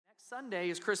Sunday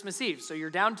is Christmas Eve, so you're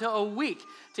down to a week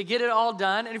to get it all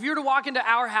done. And if you were to walk into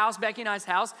our house, Becky and I's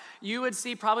house, you would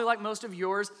see, probably like most of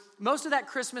yours, most of that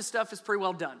Christmas stuff is pretty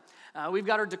well done. We've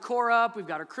got our decor up, we've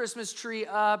got our Christmas tree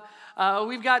up,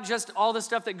 we've got just all the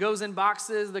stuff that goes in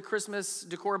boxes, the Christmas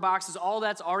decor boxes, all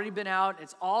that's already been out,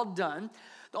 it's all done.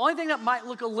 The only thing that might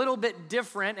look a little bit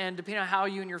different, and depending on how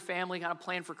you and your family kind of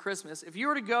plan for Christmas, if you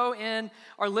were to go in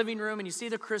our living room and you see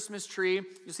the Christmas tree,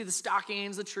 you see the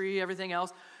stockings, the tree, everything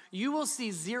else, you will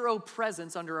see 0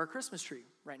 presents under our Christmas tree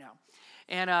right now.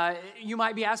 And you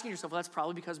might be asking yourself, well, that's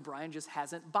probably because Brian just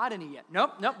hasn't bought any yet.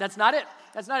 Nope, that's not it.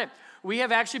 That's not it. We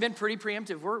have actually been pretty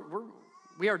preemptive.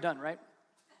 We are done, right?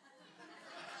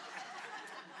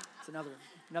 It's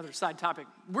another side topic.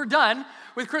 We're done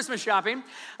with Christmas shopping.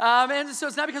 And so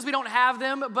it's not because we don't have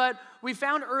them, but we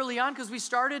found early on, because we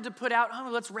started to put out,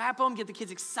 let's wrap them, get the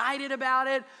kids excited about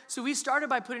it. So we started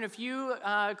by putting a few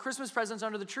Christmas presents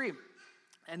under the tree.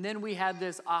 And then we had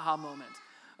this aha moment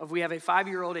of we have a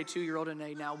 5-year-old, a 2-year-old, and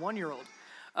a now 1-year-old.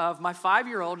 My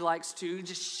 5-year-old likes to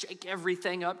just shake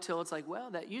everything up till it's like, well,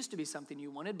 that used to be something you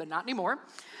wanted, but not anymore.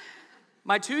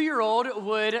 My 2-year-old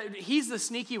he's the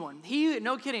sneaky one. He,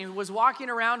 no kidding, was walking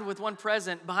around with one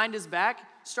present behind his back,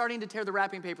 starting to tear the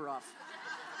wrapping paper off.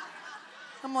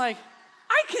 I'm like,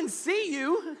 I can see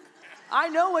you. I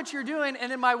know what you're doing.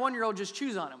 And then my 1-year-old just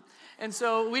chews on him. And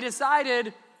so we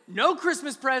decided, no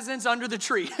Christmas presents under the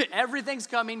tree. Everything's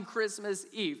coming Christmas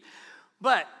Eve.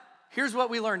 But here's what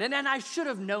we learned. And I should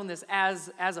have known this as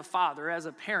a father, as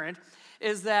a parent,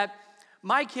 is that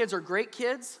my kids are great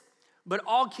kids, but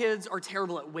all kids are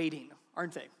terrible at waiting,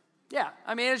 aren't they? Yeah,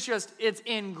 I mean, it's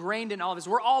ingrained in all of us.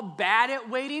 We're all bad at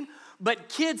waiting, but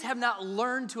kids have not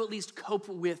learned to at least cope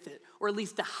with it, or at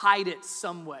least to hide it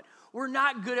somewhat. We're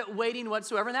not good at waiting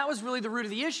whatsoever, and that was really the root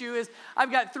of the issue is I've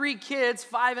got 3 kids,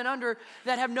 5 and under,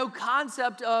 that have no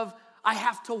concept of I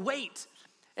have to wait.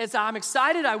 I'm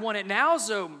excited, I want it now,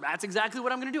 so that's exactly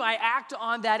what I'm gonna do. I act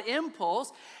on that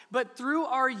impulse, but through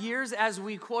our years as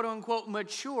we quote unquote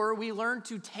mature, we learn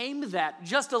to tame that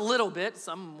just a little bit,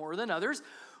 some more than others.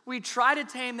 We try to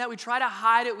tame that, we try to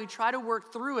hide it, we try to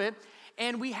work through it,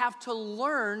 and we have to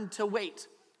learn to wait.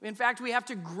 In fact, we have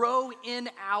to grow in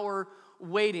our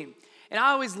waiting. And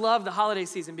I always love the holiday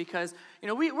season because,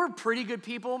 we're pretty good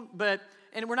people,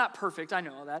 and we're not perfect, I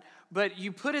know all that, but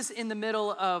you put us in the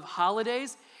middle of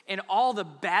holidays and all the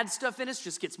bad stuff in us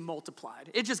just gets multiplied.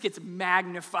 It just gets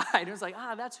magnified. It's like,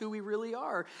 that's who we really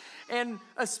are. And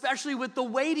especially with the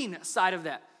waiting side of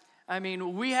that. I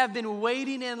mean, we have been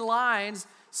waiting in lines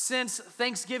since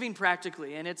Thanksgiving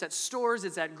practically, and it's at stores,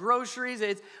 it's at groceries,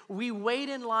 we wait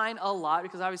in line a lot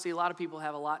because obviously a lot of people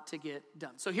have a lot to get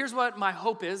done. So here's what my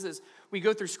hope is as we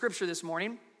go through scripture this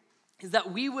morning, is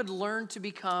that we would learn to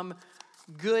become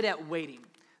good at waiting,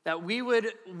 that we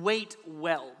would wait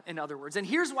well, in other words. And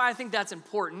here's why I think that's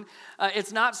important.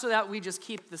 It's not so that we just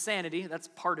keep the sanity, that's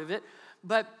part of it,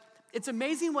 but it's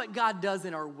amazing what God does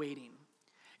in our waiting.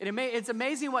 It's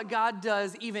amazing what God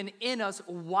does even in us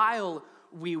while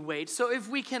we wait. So if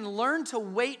we can learn to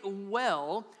wait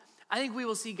well, I think we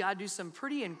will see God do some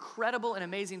pretty incredible and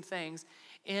amazing things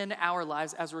in our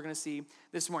lives, as we're going to see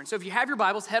this morning. So if you have your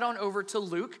Bibles, head on over to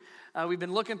Luke. We've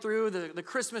been looking through the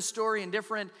Christmas story and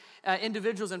different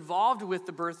individuals involved with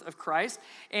the birth of Christ.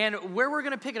 And where we're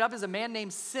going to pick it up is a man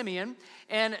named Simeon.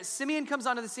 And Simeon comes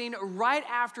onto the scene right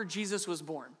after Jesus was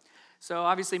born. So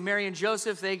obviously Mary and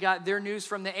Joseph, they got their news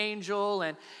from the angel,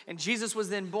 and Jesus was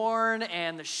then born,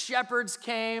 and the shepherds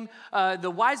came. The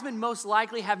wise men most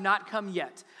likely have not come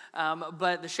yet,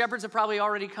 but the shepherds have probably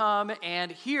already come,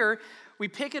 and here we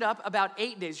pick it up about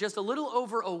 8 days, just a little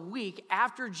over a week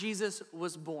after Jesus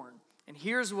was born. And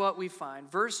here's what we find,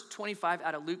 verse 25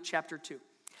 out of Luke chapter 2.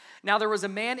 Now there was a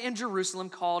man in Jerusalem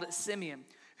called Simeon,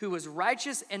 who was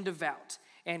righteous and devout,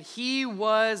 and he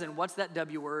was, and what's that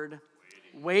W word?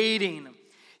 Waiting.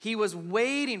 He was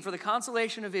waiting for the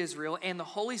consolation of Israel, and the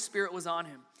Holy Spirit was on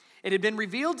him. It had been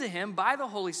revealed to him by the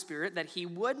Holy Spirit that he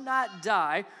would not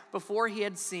die before he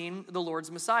had seen the Lord's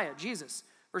Messiah, Jesus.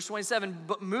 Verse 27,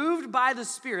 but moved by the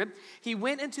Spirit, he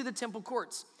went into the temple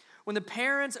courts. When the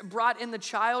parents brought in the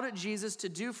child Jesus to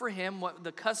do for him what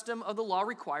the custom of the law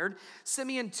required,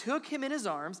 Simeon took him in his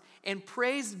arms and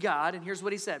praised God. And here's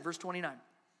what he said, verse 29.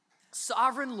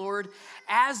 Sovereign Lord,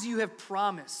 as you have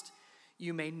promised,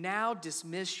 you may now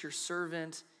dismiss your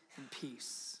servant in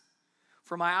peace.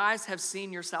 For my eyes have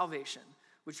seen your salvation,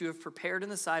 which you have prepared in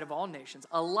the sight of all nations,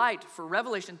 a light for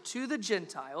revelation to the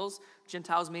Gentiles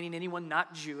meaning anyone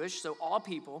not Jewish, so all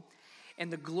people,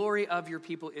 and the glory of your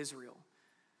people Israel.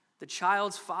 The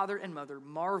child's father and mother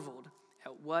marveled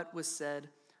at what was said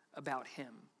about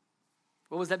him.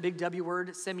 What was that big W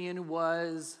word? Simeon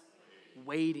was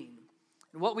waiting.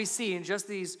 And what we see in just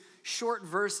these short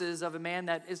verses of a man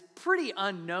that is pretty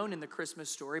unknown in the Christmas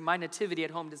story. My nativity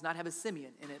at home does not have a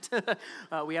Simeon in it.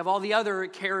 We have all the other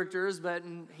characters, but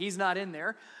he's not in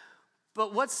there.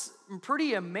 But what's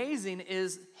pretty amazing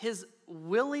is his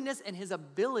willingness and his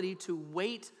ability to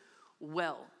wait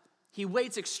well. He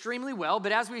waits extremely well,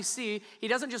 but as we see, he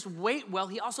doesn't just wait well,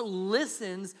 he also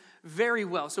listens very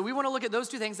well. So we want to look at those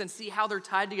two things and see how they're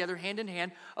tied together hand in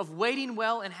hand, of waiting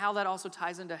well and how that also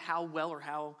ties into how well or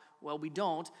how well we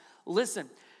don't listen.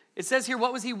 It says here,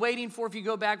 what was he waiting for? If you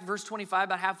go back, verse 25,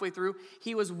 about halfway through,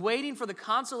 he was waiting for the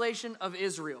consolation of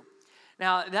Israel.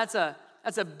 Now, that's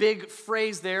a big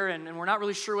phrase there, and we're not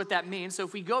really sure what that means. So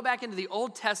if we go back into the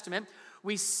Old Testament,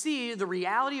 we see the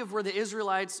reality of where the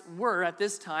Israelites were at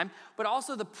this time, but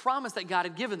also the promise that God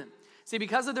had given them. See,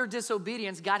 because of their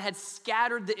disobedience, God had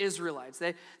scattered the Israelites.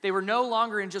 They were no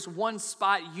longer in just one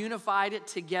spot, unified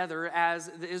together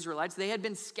as the Israelites. They had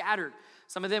been scattered.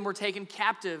 Some of them were taken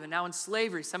captive and now in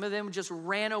slavery. Some of them just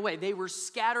ran away. They were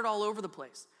scattered all over the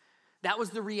place. That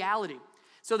was the reality.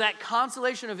 So that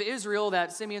consolation of Israel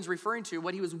that Simeon's referring to,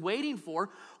 what he was waiting for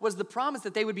was the promise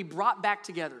that they would be brought back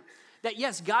together. That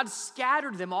yes, God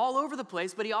scattered them all over the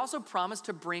place, but he also promised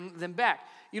to bring them back.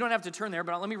 You don't have to turn there,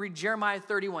 but let me read Jeremiah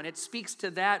 31. It speaks to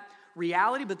that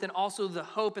reality, but then also the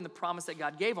hope and the promise that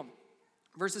God gave them.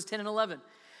 Verses 10 and 11.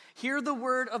 Hear the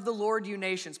word of the Lord, you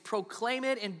nations. Proclaim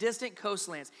it in distant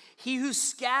coastlands. He who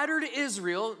scattered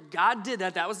Israel, God did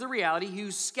that. That was the reality. He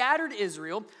who scattered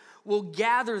Israel will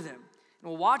gather them and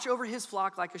will watch over his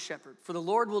flock like a shepherd. For the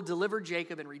Lord will deliver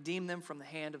Jacob and redeem them from the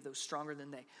hand of those stronger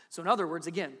than they. So in other words,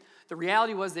 again, the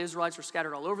reality was the Israelites were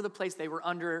scattered all over the place. They were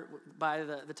under, by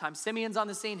the time Simeon's on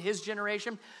the scene, his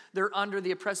generation, they're under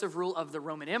the oppressive rule of the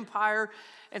Roman Empire.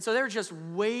 And so they're just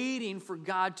waiting for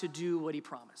God to do what he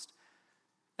promised.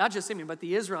 Not just Simeon, but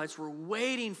the Israelites were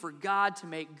waiting for God to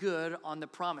make good on the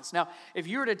promise. Now, if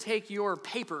you were to take your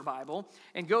paper Bible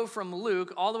and go from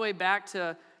Luke all the way back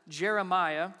to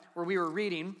Jeremiah, where we were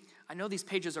reading, I know these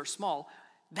pages are small,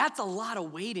 that's a lot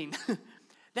of waiting.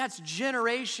 That's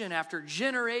generation after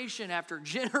generation after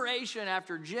generation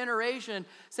after generation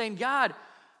saying, God,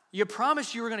 you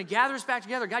promised you were going to gather us back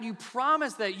together. God, you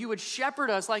promised that you would shepherd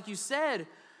us like you said,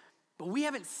 but we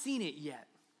haven't seen it yet.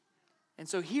 And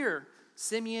so here,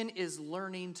 Simeon is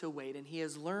learning to wait, and he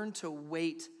has learned to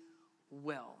wait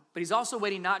well. But he's also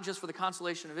waiting not just for the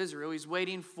consolation of Israel, he's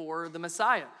waiting for the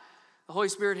Messiah. The Holy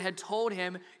Spirit had told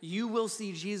him, you will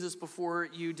see Jesus before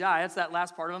you die. That's that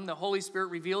last part of him. The Holy Spirit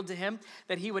revealed to him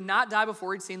that he would not die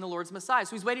before he'd seen the Lord's Messiah.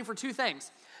 So he's waiting for two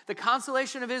things, the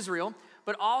consolation of Israel,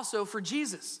 but also for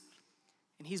Jesus.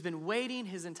 And he's been waiting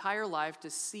his entire life to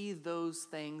see those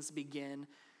things begin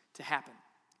to happen.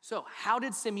 So how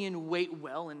did Simeon wait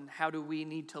well, and how do we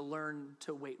need to learn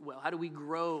to wait well? How do we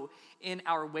grow in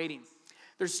our waiting?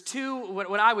 There's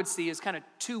what I would see is kind of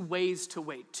two ways to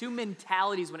wait, two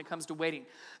mentalities when it comes to waiting.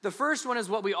 The first one is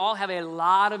what we all have a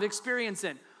lot of experience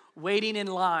in, waiting in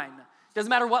line.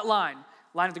 Doesn't matter what line.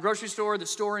 Line at the grocery store, the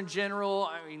store in general,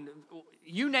 I mean,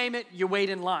 you name it, you wait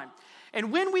in line.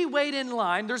 And when we wait in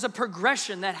line, there's a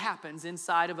progression that happens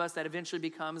inside of us that eventually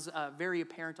becomes very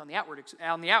apparent on the outward.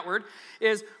 On the outward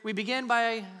is we begin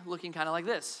by looking kind of like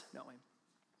this, don't we?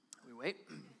 We wait.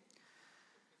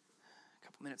 A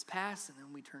couple minutes pass, and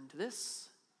then we turn to this.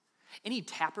 Any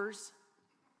tappers?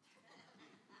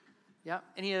 Yeah,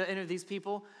 any of these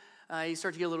people? You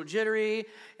start to get a little jittery,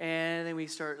 and then we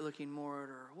start looking more at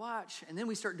our watch, and then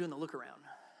we start doing the look around.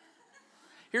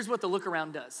 Here's what the look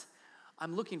around does.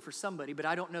 I'm looking for somebody, but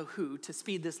I don't know who to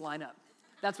speed this line up.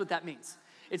 That's what that means.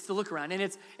 It's the look around.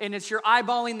 And it's your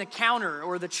eyeballing the counter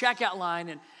or the checkout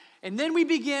line. And then we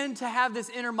begin to have this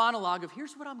inner monologue of,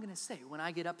 here's what I'm going to say when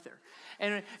I get up there.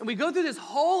 And we go through this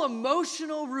whole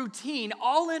emotional routine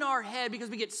all in our head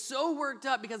because we get so worked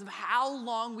up because of how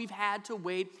long we've had to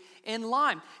wait in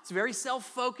line. It's very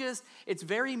self-focused. It's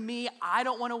very me. I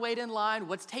don't want to wait in line.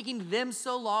 What's taking them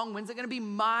so long? When's it going to be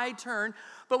my turn?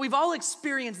 But we've all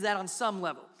experienced that on some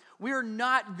level. We're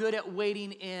not good at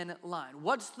waiting in line.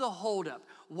 What's the holdup?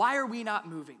 Why are we not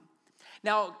moving?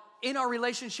 Now, in our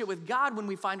relationship with God, when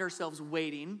we find ourselves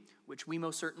waiting, which we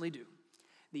most certainly do,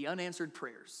 the unanswered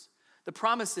prayers, the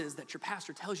promises that your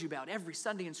pastor tells you about every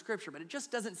Sunday in Scripture, but it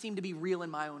just doesn't seem to be real in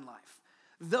my own life.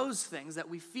 Those things that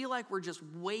we feel like we're just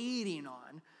waiting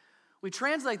on, we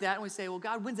translate that and we say, well,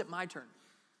 God, when's it my turn?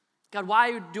 God,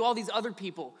 why do all these other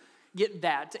people get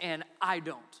that and I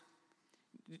don't?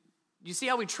 You see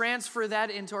how we transfer that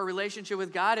into our relationship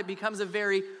with God? It becomes a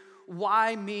very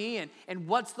why me and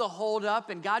what's the hold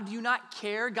up? And God, do you not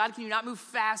care? God, can you not move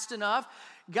fast enough?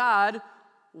 God,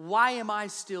 why am I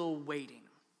still waiting?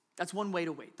 That's one way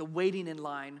to wait, the waiting in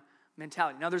line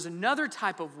mentality. Now, there's another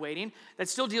type of waiting that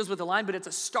still deals with the line, but it's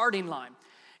a starting line.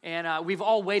 And we've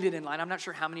all waited in line. I'm not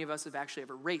sure how many of us have actually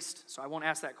ever raced, so I won't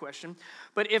ask that question.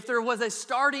 But if there was a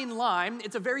starting line,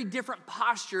 it's a very different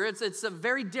posture. It's a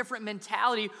very different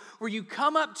mentality where you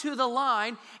come up to the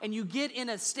line and you get in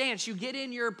a stance. You get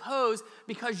in your pose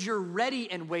because you're ready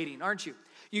and waiting, aren't you?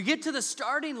 You get to the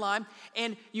starting line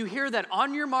and you hear that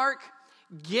on your mark,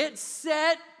 get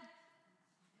set.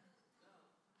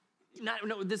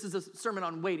 No, this is a sermon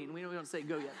on waiting. We don't say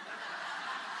go yet.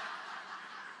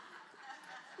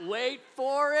 Wait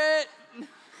for it.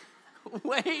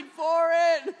 Wait for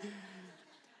it.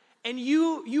 And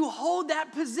you hold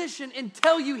that position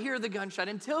until you hear the gunshot,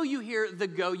 until you hear the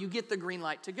go, you get the green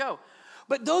light to go.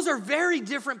 But those are very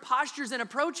different postures and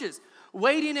approaches.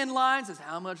 Waiting in line says,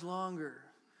 how much longer?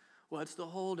 What's the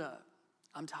holdup?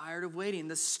 I'm tired of waiting.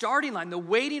 The starting line, the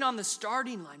waiting on the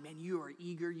starting line, man, you are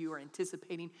eager, you are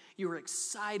anticipating, you are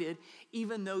excited,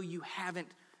 even though you haven't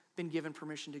been given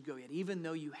permission to go yet, even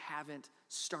though you haven't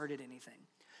started anything.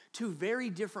 Two very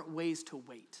different ways to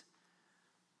wait.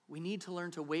 We need to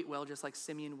learn to wait well, just like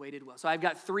Simeon waited well. So I've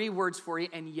got 3 words for you,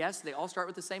 and yes, they all start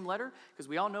with the same letter, because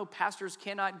we all know pastors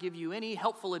cannot give you any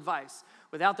helpful advice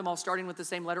without them all starting with the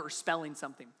same letter or spelling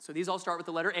something. So these all start with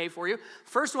the letter A for you.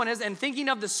 First one is, and thinking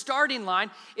of the starting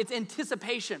line, it's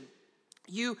anticipation.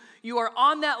 You are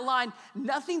on that line.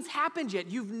 Nothing's happened yet.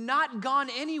 You've not gone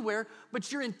anywhere,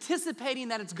 but you're anticipating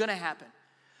that it's going to happen.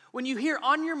 When you hear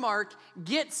on your mark,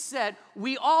 get set,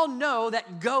 we all know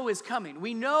that go is coming.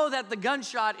 We know that the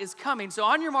gunshot is coming. So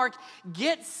on your mark,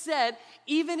 get set.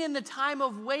 Even in the time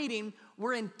of waiting,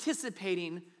 we're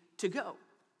anticipating to go.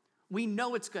 We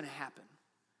know it's going to happen.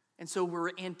 And so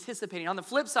we're anticipating. On the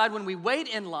flip side, when we wait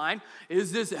in line,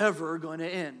 is this ever going to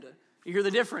end? You hear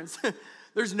the difference?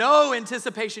 There's no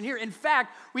anticipation here. In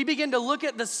fact, we begin to look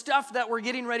at the stuff that we're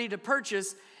getting ready to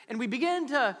purchase, and we begin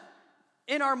to,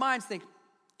 in our minds, think,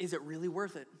 is it really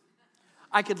worth it?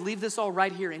 I could leave this all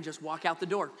right here and just walk out the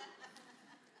door.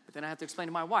 But then I have to explain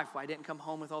to my wife why I didn't come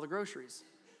home with all the groceries.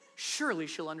 Surely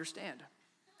she'll understand.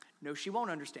 No, she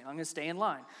won't understand. I'm going to stay in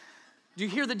line. Do you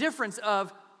hear the difference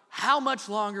of how much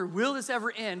longer will this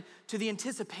ever end to the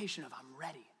anticipation of I'm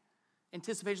ready?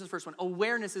 Anticipation is the first one.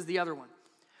 Awareness is the other one.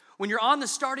 When you're on the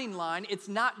starting line, it's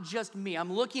not just me.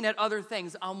 I'm looking at other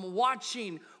things. I'm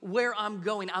watching where I'm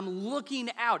going. I'm looking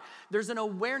out. There's an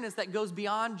awareness that goes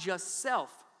beyond just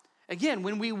self. Again,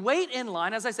 when we wait in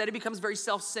line, as I said, it becomes very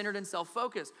self-centered and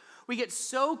self-focused. We get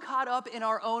so caught up in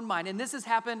our own mind, and this has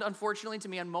happened, unfortunately, to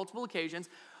me on multiple occasions.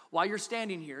 While you're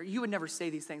standing here, you would never say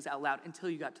these things out loud until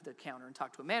you got to the counter and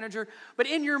talked to a manager. But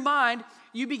in your mind,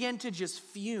 you begin to just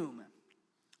fume.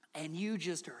 And you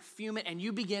just are fuming, and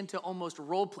you begin to almost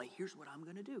role play. Here's what I'm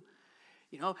going to do.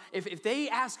 You know, if they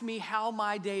ask me how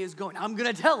my day is going, I'm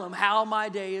going to tell them how my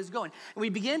day is going. And we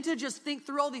begin to just think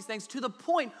through all these things to the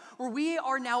point where we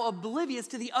are now oblivious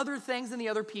to the other things and the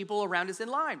other people around us in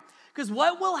line. Because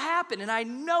what will happen, and I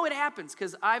know it happens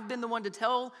because I've been the one to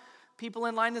tell people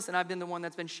in line this, and I've been the one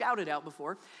that's been shouted out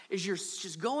before, is you're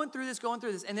just going through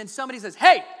this, and then somebody says,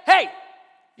 hey,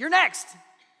 you're next.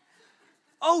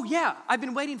 Oh yeah, I've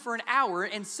been waiting for an hour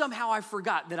and somehow I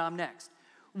forgot that I'm next.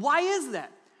 Why is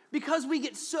that? Because we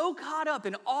get so caught up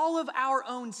in all of our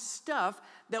own stuff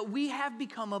that we have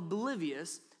become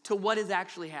oblivious to what is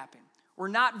actually happening. We're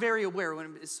not very aware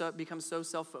when it becomes so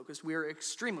self-focused. We're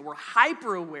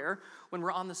hyper-aware when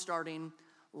we're on the starting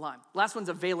line. Last one's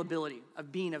availability,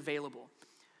 of being available.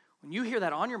 When you hear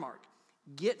that on your mark,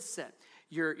 get set.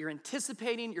 You're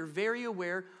anticipating, you're very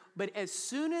aware, but as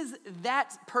soon as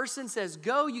that person says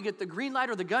go, you get the green light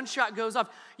or the gunshot goes off,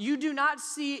 you do not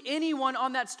see anyone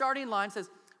on that starting line says,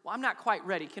 well, I'm not quite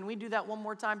ready. Can we do that one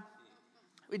more time?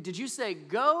 Did you say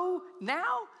go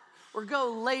now or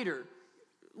go later?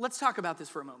 Let's talk about this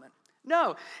for a moment.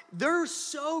 No, they're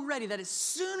so ready that as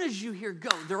soon as you hear go,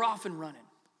 they're off and running.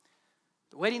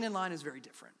 The waiting in line is very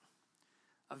different.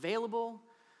 Available,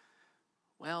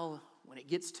 well, when it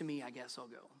gets to me, I guess I'll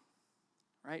go.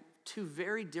 Right? Two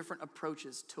very different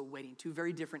approaches to waiting, two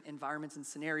very different environments and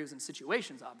scenarios and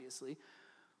situations, obviously.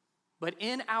 But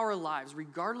in our lives,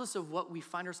 regardless of what we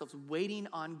find ourselves waiting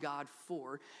on God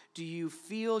for, do you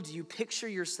picture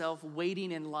yourself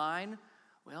waiting in line?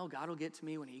 Well, God will get to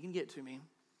me when he can get to me.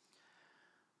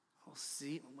 We'll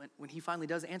see. When he finally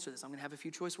does answer this, I'm going to have a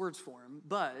few choice words for him.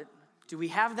 But do we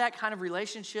have that kind of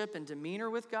relationship and demeanor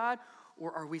with God?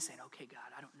 Or are we saying, okay, God,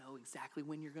 I don't know exactly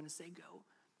when you're going to say go,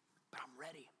 but I'm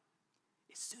ready.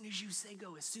 As soon as you say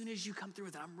go, as soon as you come through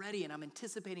with it, I'm ready and I'm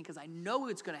anticipating because I know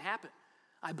it's going to happen.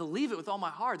 I believe it with all my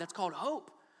heart. That's called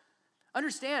hope.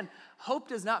 Understand, hope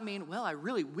does not mean, well, I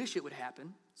really wish it would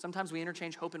happen. Sometimes we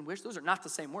interchange hope and wish. Those are not the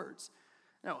same words.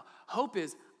 No, hope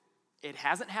is, it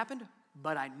hasn't happened,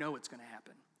 but I know it's going to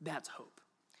happen. That's hope.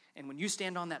 And when you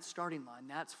stand on that starting line,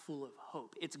 that's full of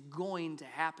hope. It's going to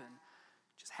happen,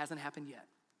 just hasn't happened yet.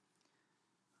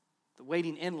 The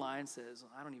waiting in line says,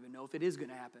 I don't even know if it is going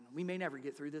to happen. We may never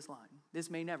get through this line. This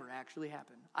may never actually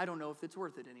happen. I don't know if it's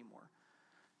worth it anymore.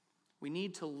 We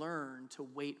need to learn to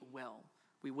wait well.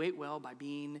 We wait well by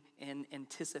being in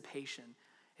anticipation.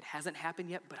 It hasn't happened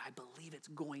yet, but I believe it's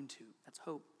going to. That's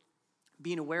hope.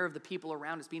 Being aware of the people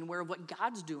around us, being aware of what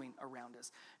God's doing around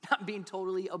us, not being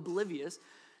totally oblivious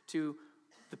to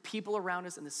the people around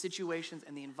us and the situations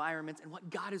and the environments and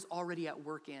what God is already at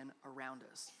work in around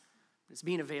us. It's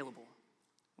being available.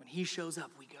 When he shows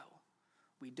up, we go.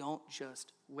 We don't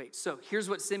just wait. So here's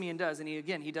what Simeon does, and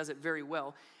he does it very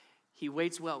well. He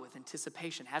waits well with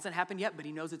anticipation. Hasn't happened yet, but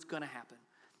he knows it's going to happen.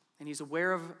 And he's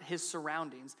aware of his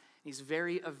surroundings. And he's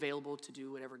very available to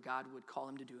do whatever God would call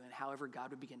him to do and however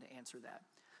God would begin to answer that.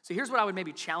 So here's what I would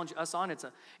maybe challenge us on.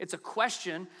 It's a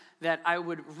question that I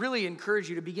would really encourage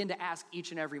you to begin to ask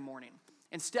each and every morning.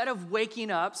 Instead of waking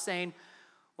up saying,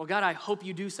 well, God, I hope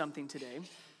you do something today.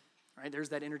 Right? There's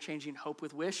that interchanging hope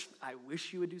with wish. I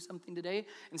wish you would do something today.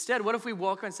 Instead, what if we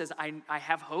woke up and says, I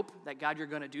have hope that God, you're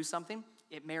going to do something.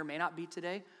 It may or may not be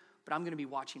today, but I'm going to be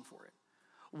watching for it.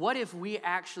 What if we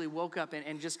actually woke up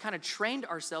and just kind of trained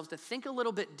ourselves to think a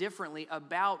little bit differently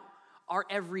about our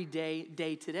everyday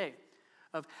day today?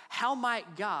 Of how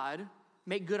might God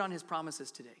make good on his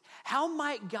promises today? How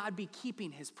might God be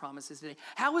keeping his promises today?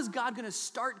 How is God going to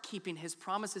start keeping his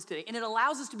promises today? And it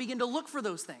allows us to begin to look for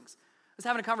those things. I was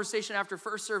having a conversation after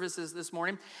first services this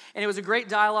morning, and it was a great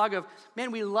dialogue of,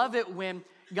 man, we love it when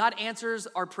God answers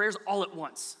our prayers all at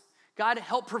once. God,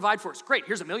 help provide for us. Great,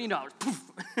 here's $1 million. Poof.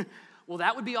 Well,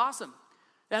 that would be awesome.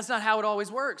 That's not how it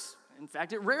always works. In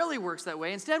fact, it rarely works that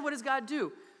way. Instead, what does God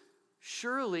do?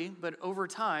 Surely, but over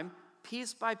time,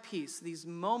 piece by piece, these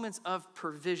moments of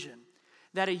provision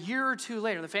that a year or two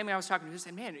later, the family I was talking to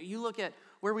said, man, you look at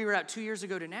where we were at 2 years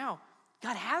ago to now,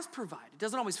 God has provided. It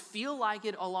doesn't always feel like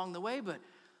it along the way, but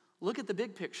look at the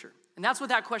big picture. And that's what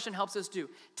that question helps us do.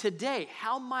 Today,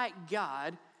 how might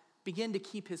God begin to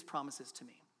keep his promises to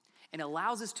me? And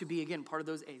allows us to be, again, part of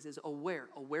those A's, is aware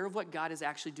of what God is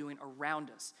actually doing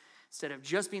around us. Instead of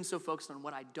just being so focused on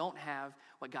what I don't have,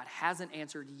 what God hasn't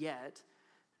answered yet,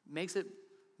 makes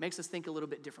us think a little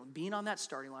bit differently. Being on that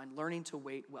starting line, learning to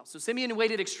wait well. So Simeon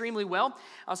waited extremely well.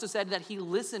 I also said that he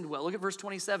listened well. Look at verse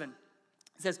 27.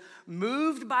 It says,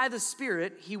 moved by the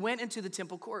Spirit, he went into the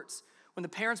temple courts. When the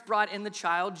parents brought in the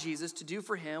child, Jesus, to do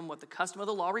for him what the custom of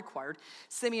the law required,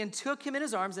 Simeon took him in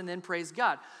his arms and then praised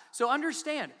God. So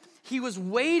understand, he was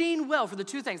waiting well for the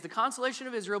two things, the consolation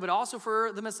of Israel, but also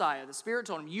for the Messiah. The Spirit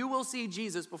told him, you will see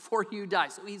Jesus before you die.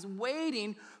 So he's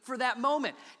waiting for that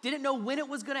moment. Didn't know when it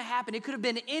was going to happen. It could have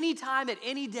been any time at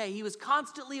any day. He was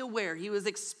constantly aware. He was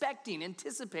expecting,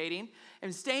 anticipating,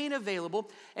 and staying available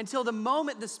until the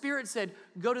moment the Spirit said,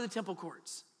 go to the temple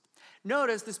courts.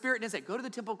 Notice the Spirit didn't say, go to the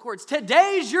temple courts.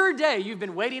 Today's your day. You've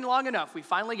been waiting long enough. We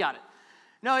finally got it.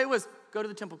 No, it was, go to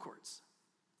the temple courts.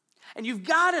 And you've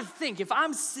got to think, if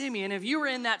I'm Simeon, if you were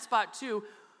in that spot too,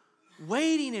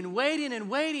 waiting and waiting and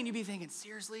waiting, you'd be thinking,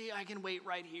 seriously, I can wait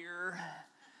right here.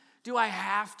 Do I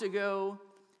have to go?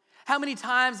 How many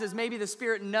times has maybe the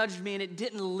Spirit nudged me and it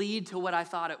didn't lead to what I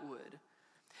thought it would?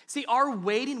 See, our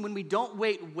waiting, when we don't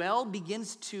wait well,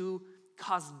 begins to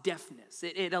cause deafness.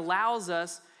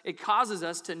 It causes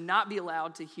us to not be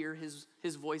allowed to hear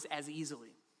his voice as easily.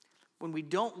 When we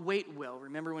don't wait well,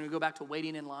 remember when we go back to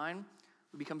waiting in line,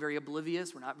 we become very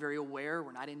oblivious, we're not very aware,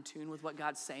 we're not in tune with what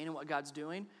God's saying and what God's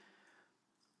doing.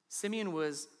 Simeon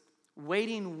was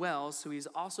waiting well, so he's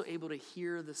also able to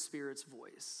hear the Spirit's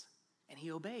voice, and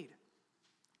he obeyed.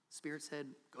 The Spirit said,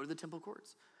 go to the temple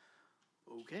courts.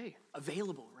 Okay,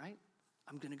 available, right?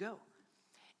 I'm going to go.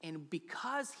 And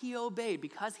because he obeyed,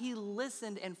 because he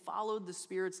listened and followed the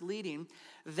Spirit's leading,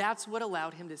 that's what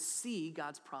allowed him to see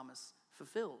God's promise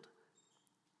fulfilled.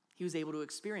 He was able to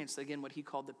experience, again, what he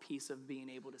called the peace of being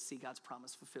able to see God's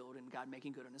promise fulfilled and God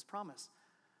making good on his promise.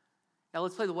 Now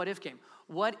let's play the what if game.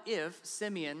 What if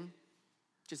Simeon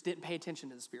just didn't pay attention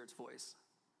to the Spirit's voice?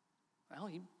 Well,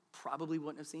 he probably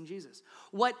wouldn't have seen Jesus.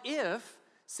 What if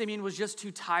Simeon was just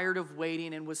too tired of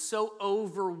waiting and was so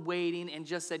over waiting and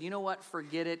just said, you know what,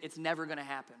 forget it, it's never going to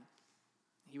happen?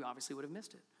 He obviously would have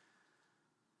missed it.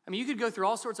 I mean, you could go through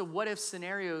all sorts of what if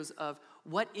scenarios of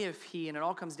what if he, and it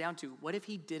all comes down to, what if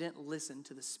he didn't listen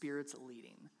to the Spirit's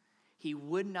leading? He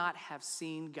would not have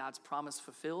seen God's promise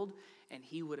fulfilled, and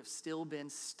he would have still been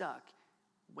stuck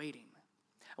waiting.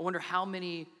 I wonder how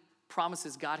many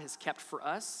promises God has kept for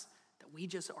us that that we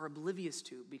just are oblivious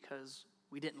to because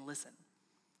we didn't listen.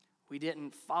 We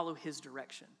didn't follow his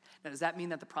direction. Now, does that mean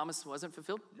that the promise wasn't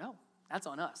fulfilled? No, that's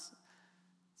on us.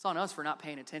 It's on us for not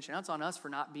paying attention. That's on us for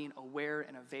not being aware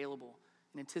and available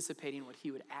and anticipating what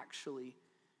he would actually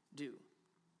do.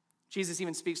 Jesus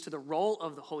even speaks to the role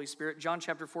of the Holy Spirit. John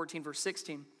chapter 14, verse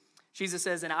 16. Jesus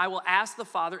says, and I will ask the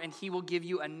Father, and he will give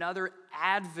you another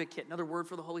advocate, another word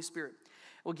for the Holy Spirit.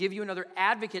 Will give you another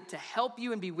advocate to help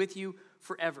you and be with you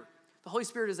forever. The Holy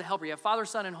Spirit is a helper. You have Father,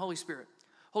 Son, and Holy Spirit.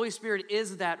 Holy Spirit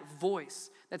is that voice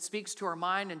that speaks to our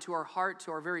mind and to our heart,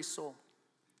 to our very soul.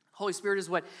 Holy Spirit is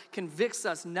what convicts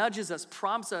us, nudges us,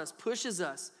 prompts us, pushes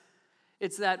us.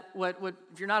 It's that what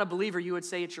if you're not a believer, you would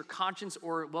say it's your conscience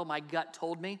or, well, my gut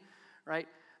told me, right?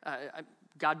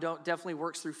 God definitely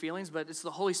works through feelings, but it's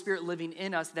the Holy Spirit living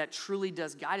in us that truly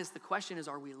does guide us. The question is,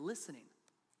 are we listening?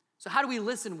 So how do we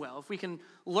listen well? If we can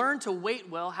learn to wait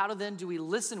well, how then do we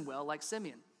listen well like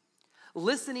Simeon?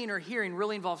 Listening or hearing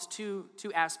really involves two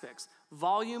aspects,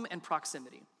 volume and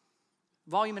proximity.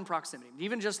 Volume and proximity.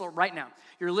 Even just right now,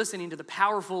 you're listening to the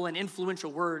powerful and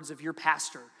influential words of your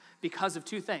pastor because of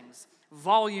two things,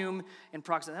 volume and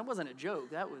proximity. That wasn't a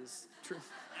joke, that was true.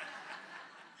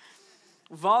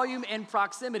 Volume and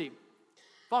proximity.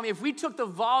 If we took the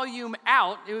volume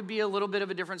out, it would be a little bit of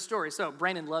a different story. So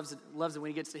Brandon loves it when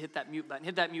he gets to hit that mute button.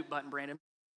 Hit that mute button, Brandon.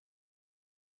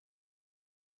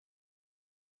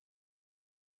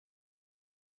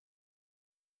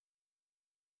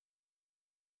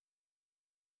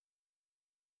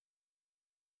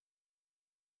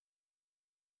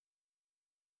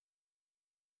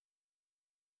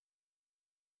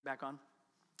 Back on.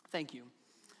 Thank you.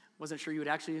 Wasn't sure you would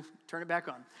actually turn it back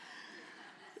on.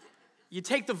 You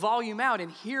take the volume out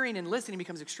and hearing and listening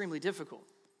becomes extremely difficult.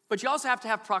 But you also have to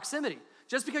have proximity.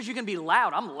 Just because you can be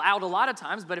loud, I'm loud a lot of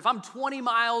times, but if I'm 20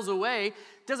 miles away,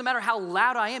 it doesn't matter how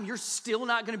loud I am, you're still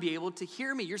not going to be able to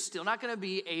hear me. You're still not going to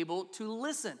be able to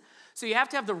listen. So you have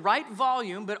to have the right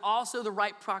volume, but also the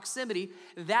right proximity.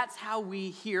 That's how we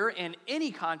hear in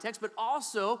any context, but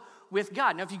also with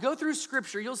God. Now, if you go through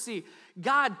Scripture, you'll see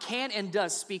God can and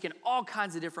does speak in all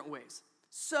kinds of different ways.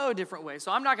 So different ways.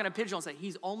 So I'm not going to pigeonhole and say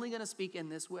he's only going to speak in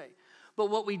this way. But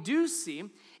what we do see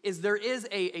is there is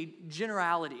a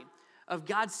generality of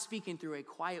God speaking through a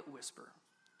quiet whisper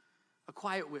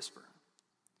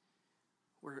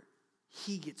where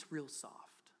he gets real soft.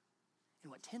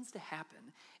 And what tends to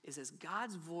happen is as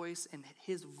God's voice and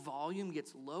his volume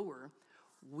gets lower,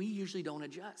 we usually don't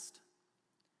adjust.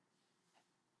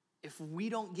 If we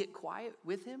don't get quiet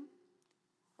with him,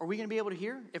 are we going to be able to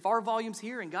hear? If our volume's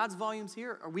here and God's volume's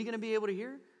here, are we going to be able to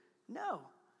hear? No.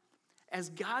 As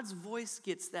God's voice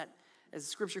gets that, as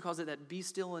Scripture calls it, that be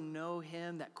still and know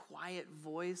him, that quiet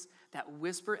voice, that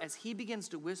whisper, as he begins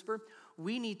to whisper,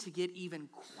 we need to get even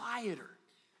quieter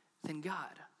than God.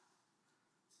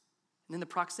 And then the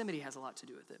proximity has a lot to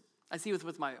do with it. I see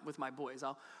with my boys,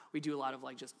 we do a lot of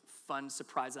like just fun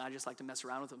surprises, and I just like to mess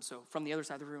around with them. So from the other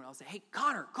side of the room, I'll say, hey,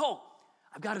 Connor, Cole,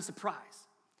 I've got a surprise.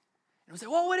 And we'll say,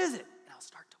 well, what is it? And I'll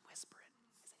start to whisper it.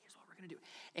 I say, here's what we're going to do.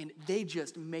 And they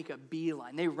just make a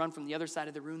beeline. They run from the other side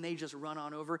of the room. They just run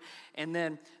on over. And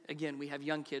then, again, we have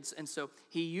young kids. And so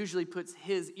he usually puts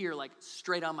his ear like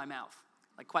straight on my mouth,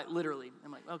 like quite literally.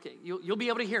 I'm like, okay, you'll be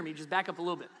able to hear me. Just back up a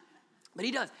little bit. But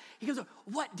he does. He goes,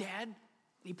 what, Dad? And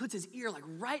he puts his ear like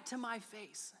right to my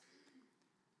face.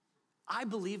 I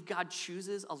believe God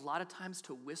chooses a lot of times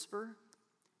to whisper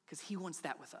because he wants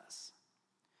that with us.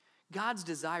 God's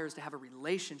desire is to have a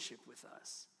relationship with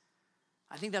us.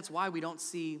 I think that's why we don't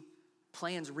see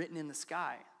plans written in the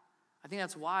sky. I think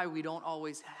that's why we don't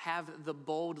always have the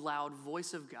bold, loud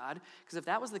voice of God, because if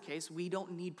that was the case, we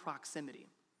don't need proximity.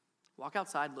 Walk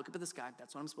outside, look up at the sky.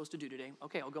 That's what I'm supposed to do today.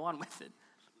 Okay, I'll go on with it.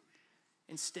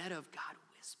 Instead of God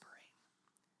whispering,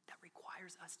 that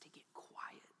requires us to get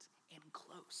quiet and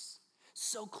close.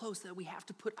 So close that we have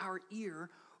to put our ear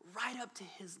right up to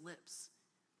his lips.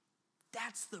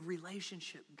 That's the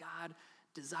relationship God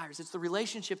desires. It's the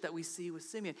relationship that we see with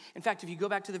Simeon. In fact, if you go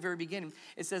back to the very beginning,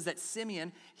 it says that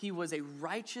Simeon, he was a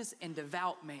righteous and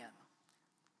devout man,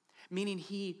 meaning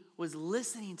he was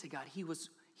listening to God. He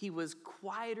was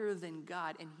quieter than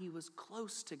God, and he was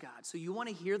close to God. So you want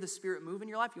to hear the Spirit move in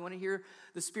your life? You want to hear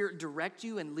the Spirit direct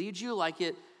you and lead you like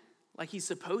he's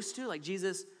supposed to, like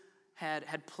Jesus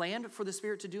had planned for the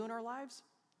Spirit to do in our lives?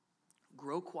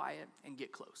 Grow quiet and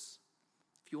get close.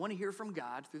 If you want to hear from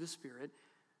God through the Spirit,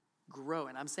 grow.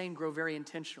 And I'm saying grow very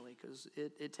intentionally because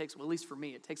it takes, well, at least for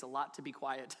me, it takes a lot to be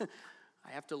quiet.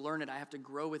 I have to learn it. I have to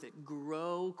grow with it.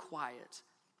 Grow quiet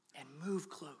and move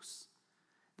close.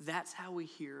 That's how we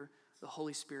hear the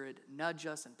Holy Spirit nudge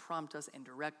us and prompt us and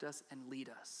direct us and lead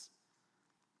us.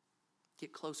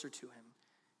 get closer to him,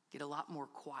 get a lot more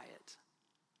quiet.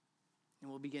 And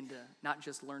we'll begin to not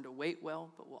just learn to wait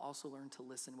well, but we'll also learn to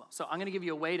listen well. So I'm going to give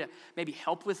you a way to maybe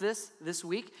help with this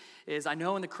week. Is I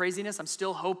know in the craziness, I'm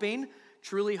still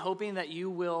truly hoping that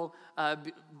you will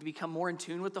become more in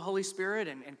tune with the Holy Spirit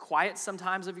and quiet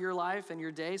sometimes of your life and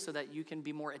your day so that you can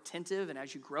be more attentive. And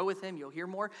as you grow with him, you'll hear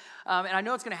more. And I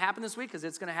know it's going to happen this week because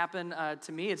it's going to happen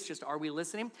to me. It's just, are we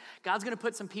listening? God's going to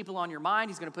put some people on your mind.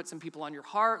 He's going to put some people on your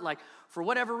heart. Like, for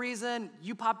whatever reason,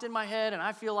 you popped in my head and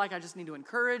I feel like I just need to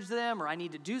encourage them or I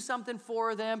need to do something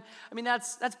for them. I mean,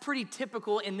 that's pretty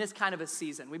typical in this kind of a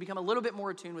season. We become a little bit more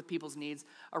attuned with people's needs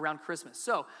around Christmas.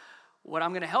 So what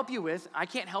I'm going to help you with, I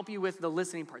can't help you with the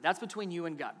listening part. That's between you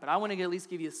and God. But I want to at least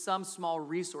give you some small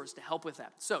resource to help with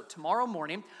that. So tomorrow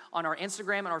morning on our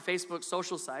Instagram and our Facebook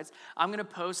social sites, I'm going to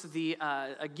post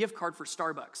a gift card for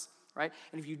Starbucks, right?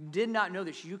 And if you did not know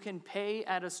this, you can pay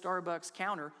at a Starbucks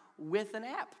counter with an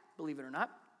app, believe it or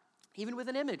not. Even with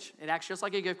an image, it acts just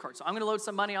like a gift card. So I'm going to load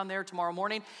some money on there tomorrow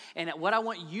morning. And what I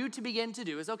want you to begin to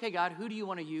do is, okay, God, who do you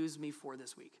want to use me for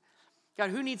this week? God,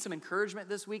 who needs some encouragement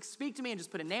this week? Speak to me and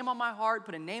just put a name on my heart,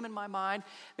 put a name in my mind.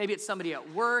 Maybe it's somebody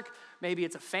at work. Maybe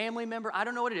it's a family member. I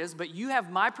don't know what it is, but you have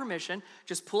my permission.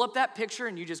 Just pull up that picture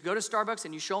and you just go to Starbucks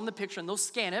and you show them the picture and they'll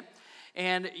scan it.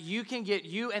 And you can get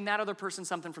you and that other person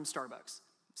something from Starbucks.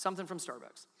 Something from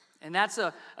Starbucks. And that's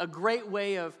a great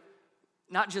way of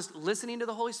not just listening to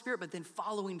the Holy Spirit, but then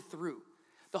following through.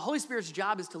 The Holy Spirit's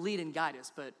job is to lead and guide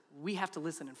us, but we have to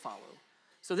listen and follow.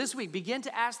 So this week, begin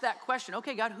to ask that question.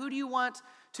 Okay, God, who do you want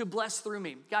to bless through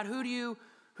me? God, who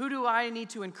do I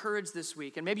need to encourage this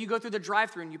week? And maybe you go through the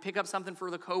drive-thru and you pick up something for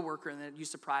the coworker and then you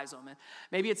surprise them. And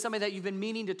maybe it's somebody that you've been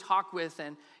meaning to talk with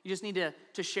and you just need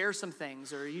to share some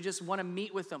things or you just want to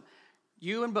meet with them.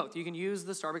 You and both. You can use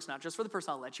the Starbucks, not just for the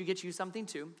person. I'll let you get you something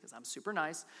too because I'm super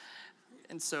nice.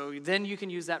 And so then you can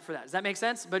use that for that. Does that make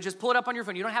sense? But just pull it up on your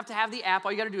phone. You don't have to have the app.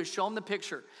 All you got to do is show them the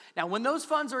picture. Now, when those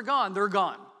funds are gone, they're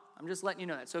gone. I'm just letting you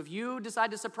know that. So if you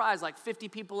decide to surprise like 50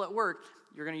 people at work,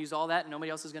 you're going to use all that and nobody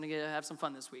else is going to have some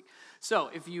fun this week. So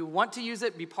if you want to use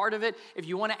it, be part of it. If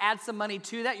you want to add some money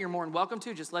to that, you're more than welcome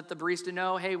to. Just let the barista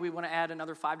know, hey, we want to add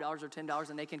another $5 or $10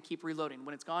 and they can keep reloading.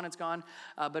 When it's gone, it's gone.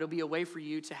 But it'll be a way for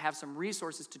you to have some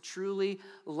resources to truly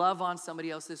love on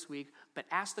somebody else this week. But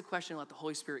ask the question and let the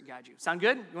Holy Spirit guide you. Sound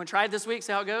good? You want to try it this week?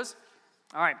 See how it goes?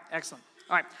 All right, excellent.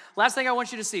 All right, last thing I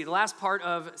want you to see, the last part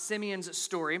of Simeon's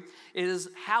story is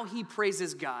how he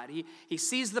praises God. He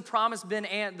sees the promise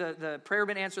the prayer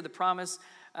been answered, the promise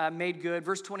made good.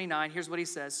 Verse 29, here's what he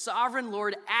says. Sovereign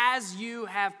Lord, as you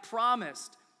have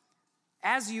promised,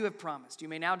 you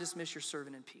may now dismiss your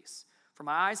servant in peace. For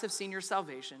my eyes have seen your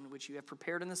salvation, which you have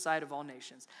prepared in the sight of all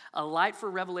nations, a light for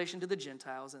revelation to the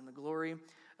Gentiles and the glory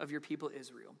of your people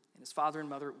Israel. And his father and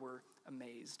mother were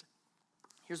amazed.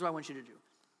 Here's what I want you to do.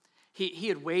 He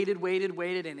had waited,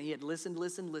 and he had listened,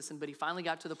 but he finally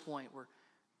got to the point where,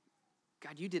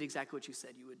 God, you did exactly what you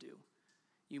said you would do.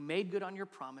 You made good on your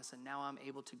promise, and now I'm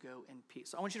able to go in peace.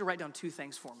 So I want you to write down two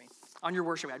things for me on your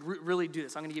worship guide. Really do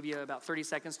this. I'm going to give you about 30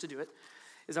 seconds to do it.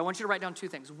 I want you to write down two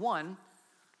things. One,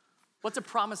 what's a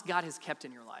promise God has kept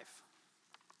in your life?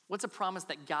 What's a promise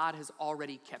that God has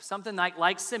already kept? Something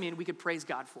like Simeon we could praise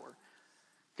God for.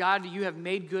 God, you have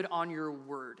made good on your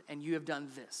word, and you have done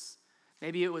this.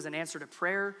 Maybe it was an answer to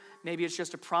prayer. Maybe it's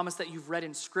just a promise that you've read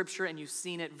in Scripture and you've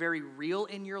seen it very real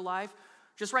in your life.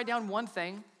 Just write down one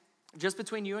thing, just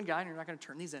between you and God, and you're not going to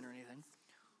turn these in or anything.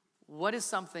 What is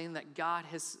something that God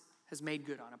has made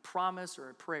good on, a promise or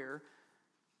a prayer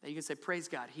that you can say, praise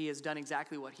God, he has done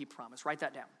exactly what he promised. Write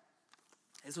that down.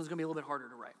 This one's going to be a little bit harder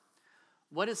to write.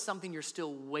 What is something you're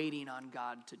still waiting on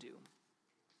God to do?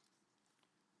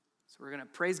 So we're going to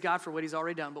praise God for what he's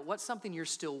already done, but what's something you're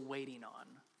still waiting on?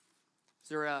 Is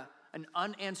there an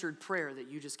unanswered prayer that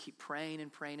you just keep praying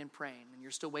and you're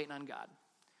still waiting on God?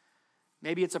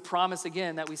 Maybe it's a promise,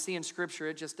 again, that we see in Scripture.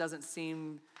 It just doesn't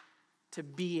seem to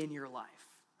be in your life.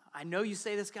 I know you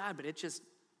say this, God, but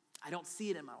I don't see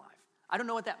it in my life. I don't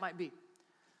know what that might be.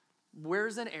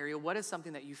 Where's an area, what is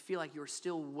something that you feel like you're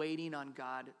still waiting on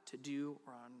God to do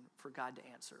or for God to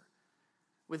answer?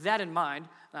 With that in mind,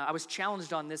 I was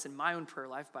challenged on this in my own prayer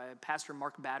life by Pastor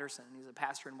Mark Batterson. He's a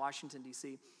pastor in Washington,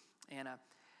 D.C., and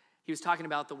he was talking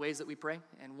about the ways that we pray,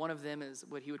 and one of them is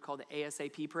what he would call the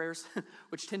ASAP prayers,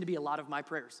 which tend to be a lot of my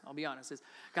prayers, I'll be honest, is,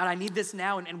 God, I need this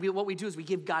now, and what we do is we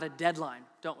give God a deadline,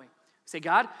 don't we? We say,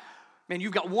 God, man,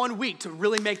 you've got 1 week to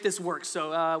really make this work,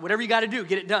 so whatever you got to do,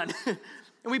 get it done. And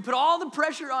we put all the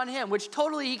pressure on him, which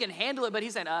totally he can handle it, but he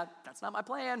said, that's not my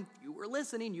plan. You were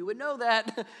listening, you would know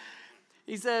that.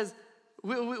 He says,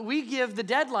 We give the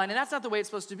deadline, and that's not the way it's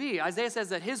supposed to be. Isaiah says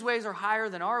that his ways are higher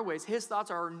than our ways. His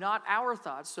thoughts are not our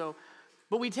thoughts.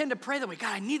 But we tend to pray that way.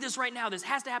 God, I need this right now. This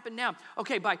has to happen now.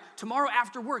 Okay, by tomorrow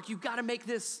after work, you've got to make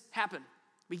this happen.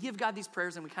 We give God these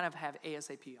prayers, and we kind of have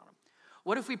ASAP on them.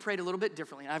 What if we prayed a little bit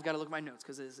differently? And I've got to look at my notes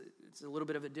because it's a little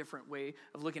bit of a different way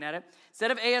of looking at it.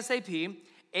 Instead of ASAP,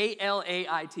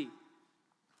 ALAIT.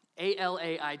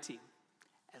 ALAIT.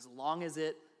 As long as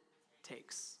it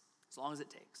takes. As long as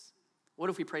it takes. What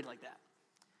if we prayed like that?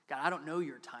 God, I don't know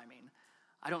your timing.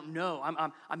 I don't know.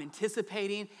 I'm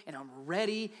anticipating and I'm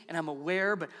ready and I'm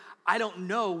aware, but I don't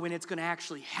know when it's going to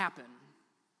actually happen.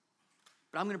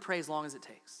 But I'm going to pray as long as it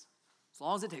takes. As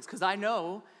long as it takes, because I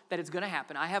know that it's going to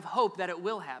happen. I have hope that it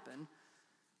will happen.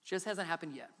 It just hasn't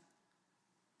happened yet.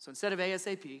 So instead of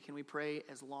ASAP, can we pray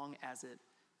as long as it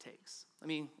takes? Let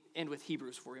me end with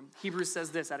Hebrews for you. Hebrews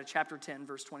says this out of chapter 10,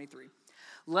 verse 23.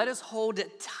 Let us hold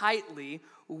it tightly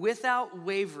without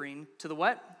wavering to the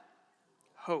what?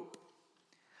 Hope.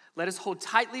 Let us hold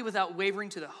tightly without wavering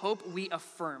to the hope we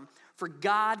affirm. For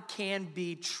God can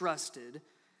be trusted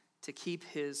to keep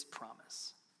his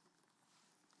promise.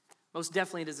 Most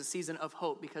definitely it is a season of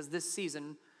hope because this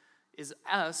season is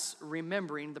us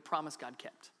remembering the promise God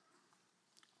kept.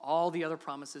 All the other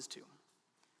promises too.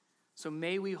 So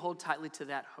may we hold tightly to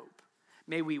that hope.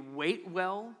 May we wait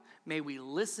well. May we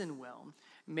listen well.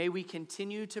 May we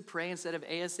continue to pray instead of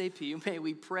ASAP. May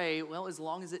we pray, well, as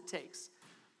long as it takes.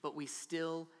 But we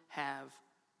still have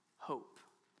hope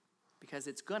because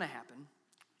it's going to happen.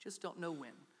 Just don't know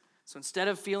when. So instead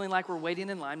of feeling like we're waiting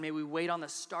in line, may we wait on the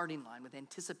starting line with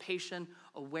anticipation,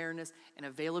 awareness, and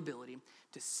availability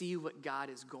to see what God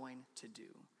is going to do.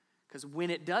 Because when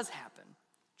it does happen,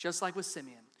 just like with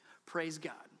Simeon, praise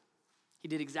God. He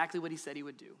did exactly what he said he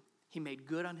would do. He made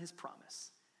good on his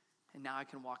promise. And now I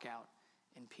can walk out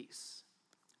in peace.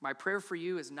 My prayer for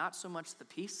you is not so much the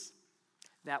peace.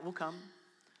 That will come.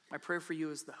 My prayer for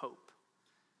you is the hope.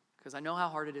 Because I know how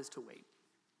hard it is to wait.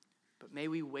 But may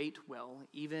we wait well,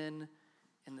 even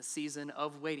in the season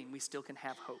of waiting, we still can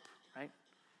have hope, right?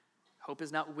 Hope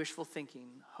is not wishful thinking.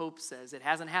 Hope says, it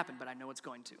hasn't happened, but I know it's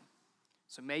going to.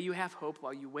 So may you have hope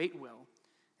while you wait well.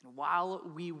 And while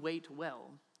we wait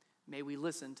well, may we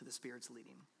listen to the Spirit's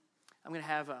leading. I'm going to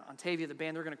have Ontavia, the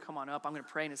band, they're going to come on up. I'm going to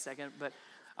pray in a second, but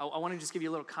I want to just give you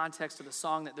a little context to the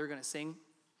song that they're going to sing.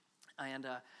 And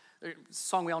the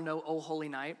song we all know, "O Holy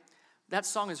Night." That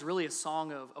song is really a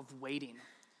song of waiting.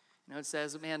 You know, it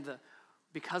says, man,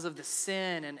 because of the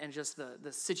sin and just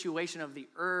the situation of the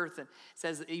earth, and it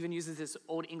says, it even uses this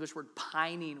old English word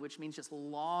pining, which means just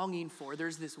longing for.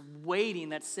 There's this waiting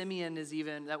that Simeon is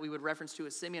even, that we would reference to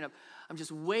as Simeon of, I'm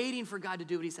just waiting for God to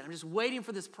do what he said. I'm just waiting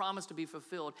for this promise to be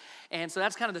fulfilled. And so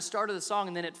that's kind of the start of the song,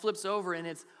 and then it flips over and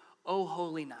it's, "O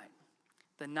Holy Night,"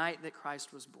 the night that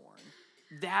Christ was born.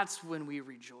 That's when we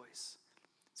rejoice.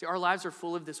 See, our lives are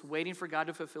full of this waiting for God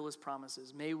to fulfill his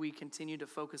promises. May we continue to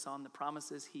focus on the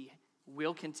promises he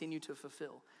will continue to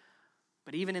fulfill.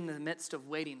 But even in the midst of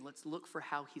waiting, let's look for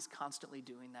how he's constantly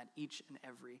doing that each and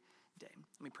every day.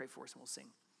 Let me pray for us and we'll sing.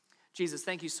 Jesus,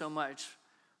 thank you so much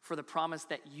for the promise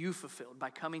that you fulfilled by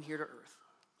coming here to earth.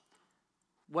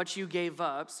 What you gave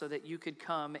up so that you could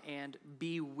come and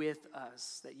be with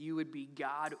us, that you would be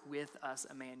God with us,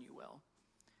 Emmanuel.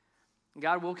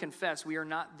 God, will confess we are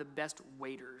not the best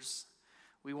waiters.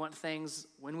 We want things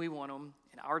when we want them,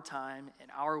 in our time, in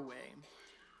our way.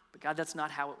 But God, that's not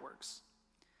how it works.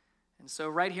 And so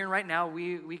right here and right now,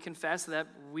 we confess that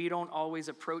we don't always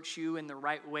approach you in the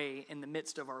right way in the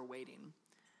midst of our waiting.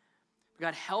 But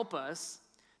God, help us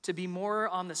to be more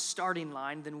on the starting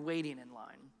line than waiting in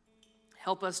line.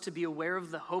 Help us to be aware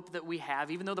of the hope that we have,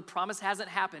 even though the promise hasn't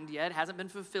happened yet, hasn't been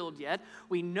fulfilled yet.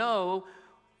 We know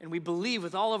and we believe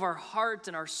with all of our heart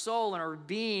and our soul and our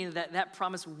being that that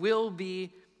promise will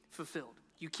be fulfilled.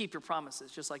 You keep your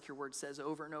promises, just like your word says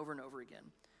over and over and over again.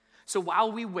 So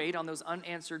while we wait on those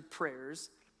unanswered prayers,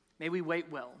 may we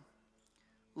wait well,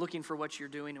 looking for what you're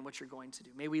doing and what you're going to do.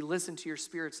 May we listen to your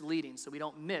Spirit's leading so we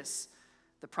don't miss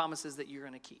the promises that you're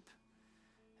going to keep.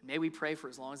 And may we pray for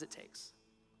as long as it takes.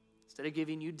 Instead of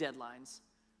giving you deadlines,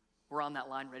 we're on that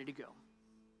line ready to go.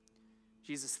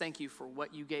 Jesus, thank you for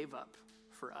what you gave up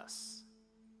for us.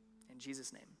 In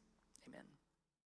Jesus' name.